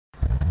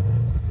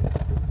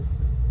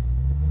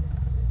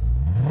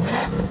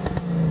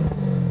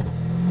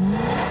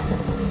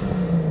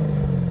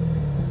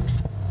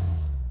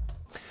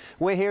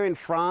We're here in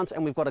France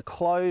and we've got a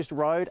closed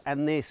road,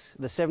 and this,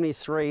 the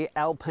 73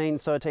 Alpine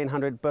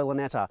 1300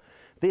 Berlinette.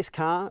 This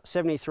car,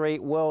 73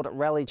 World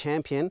Rally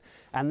Champion,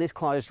 and this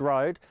closed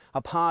road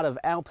are part of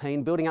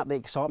Alpine building up the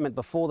excitement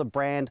before the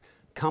brand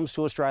comes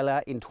to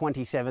Australia in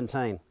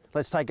 2017.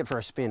 Let's take it for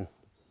a spin.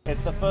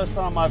 It's the first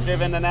time I've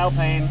driven an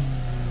Alpine.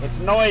 It's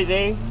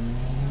noisy.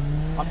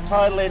 I'm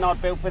totally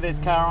not built for this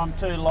car. I'm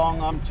too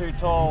long, I'm too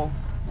tall.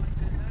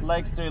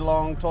 Legs too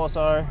long,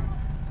 torso.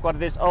 I've got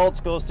this old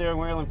school steering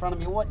wheel in front of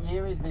me. What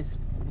year is this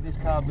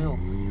car built?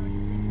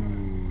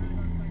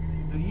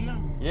 The year?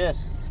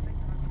 Yes.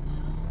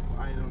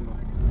 I don't know.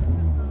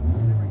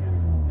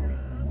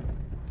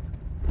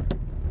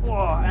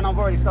 Oh, and I've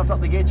already stuffed up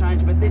the gear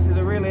change, but this is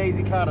a really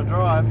easy car to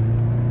drive.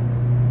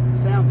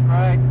 Sounds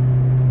great.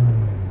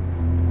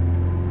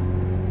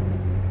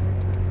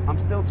 I'm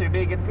still too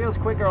big. It feels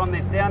quicker on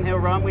this downhill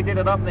run. We did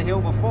it up the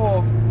hill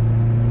before.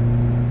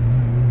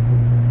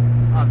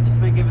 I've just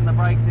been given the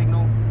brake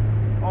signal.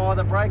 Oh,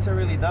 the brakes are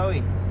really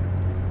doughy.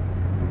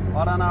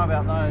 I don't know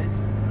about those.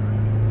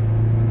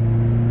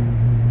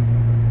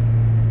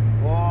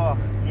 Oh,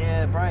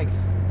 yeah, brakes.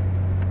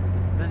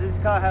 Does this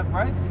car have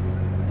brakes?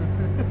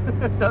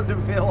 It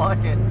doesn't feel like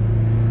it.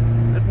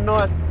 A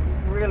nice,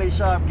 really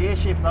sharp gear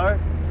shift though.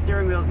 The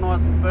steering wheel's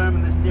nice and firm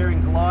and the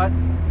steering's light.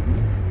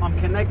 I'm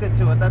connected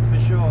to it, that's for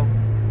sure.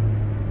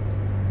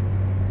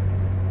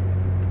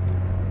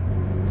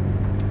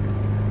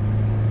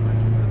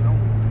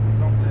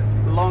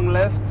 Long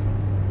left.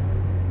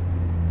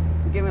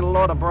 I'm giving it a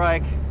lot of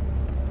brake,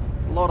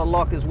 a lot of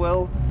lock as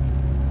well.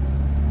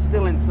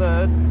 Still in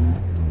third.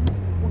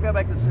 We'll go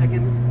back to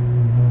second.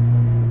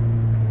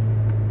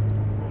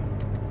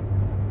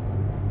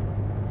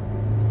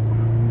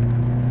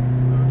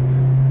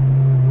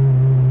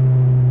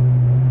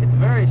 It's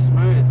very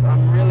smooth.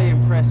 I'm really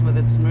impressed with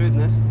its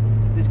smoothness.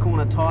 This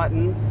corner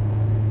tightens.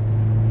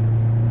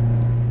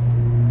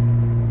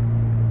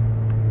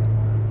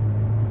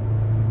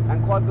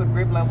 And quite good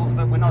grip levels,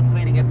 but we're not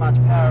feeding it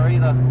much power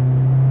either.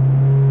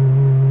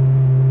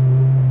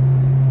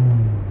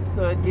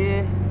 Third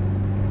gear.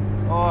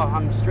 Oh,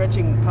 I'm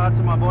stretching parts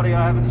of my body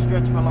I haven't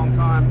stretched for a long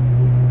time,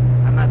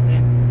 and that's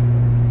it.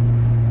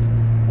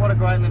 What a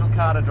great little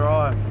car to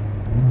drive.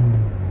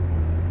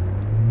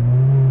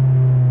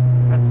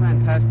 That's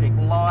fantastic.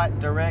 Light,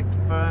 direct,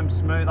 firm,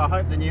 smooth. I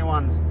hope the new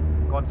one's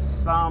got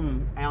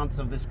some ounce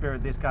of the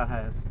spirit this car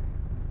has.